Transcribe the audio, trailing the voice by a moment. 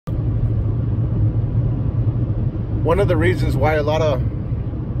One of the reasons why a lot of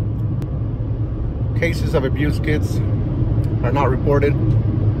cases of abused kids are not reported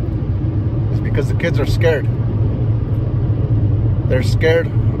is because the kids are scared. They're scared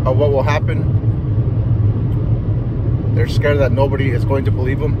of what will happen. They're scared that nobody is going to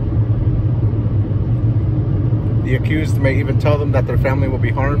believe them. The accused may even tell them that their family will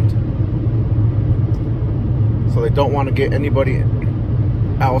be harmed. So they don't want to get anybody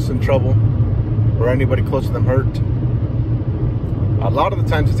else in trouble or anybody close to them hurt. A lot of the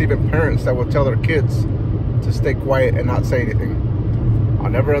times it's even parents that will tell their kids to stay quiet and not say anything.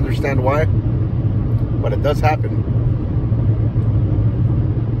 I'll never understand why, but it does happen.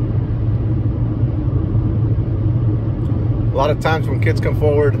 A lot of times when kids come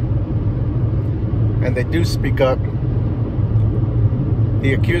forward and they do speak up,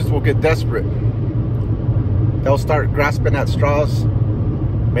 the accused will get desperate. They'll start grasping at straws,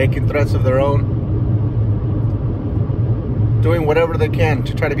 making threats of their own, doing whatever they can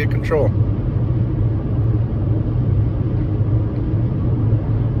to try to get control.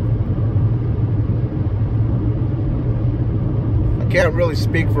 I can't really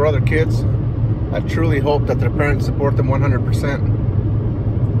speak for other kids. I truly hope that their parents support them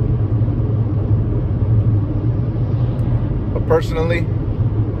 100%. But personally,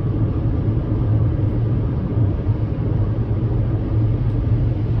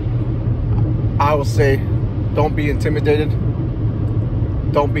 I will say, don't be intimidated.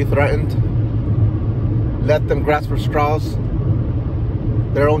 Don't be threatened. Let them grasp for straws.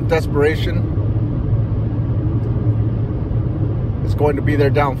 Their own desperation is going to be their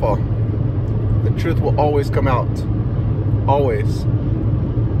downfall. The truth will always come out. Always.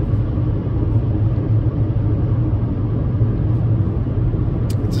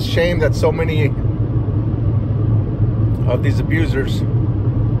 It's a shame that so many of these abusers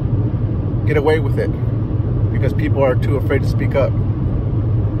get away with it because people are too afraid to speak up.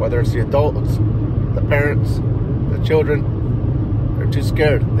 Whether it's the adults, the parents, the children, they're too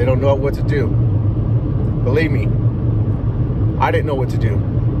scared. They don't know what to do. Believe me, I didn't know what to do.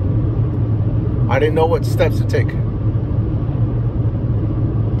 I didn't know what steps to take.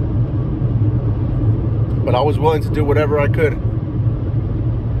 But I was willing to do whatever I could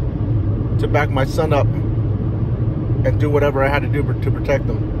to back my son up and do whatever I had to do to protect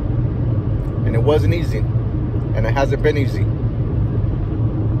them. And it wasn't easy, and it hasn't been easy.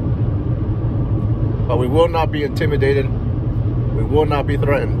 But we will not be intimidated. We will not be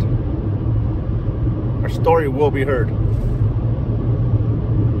threatened. Our story will be heard.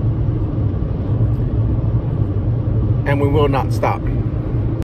 And we will not stop.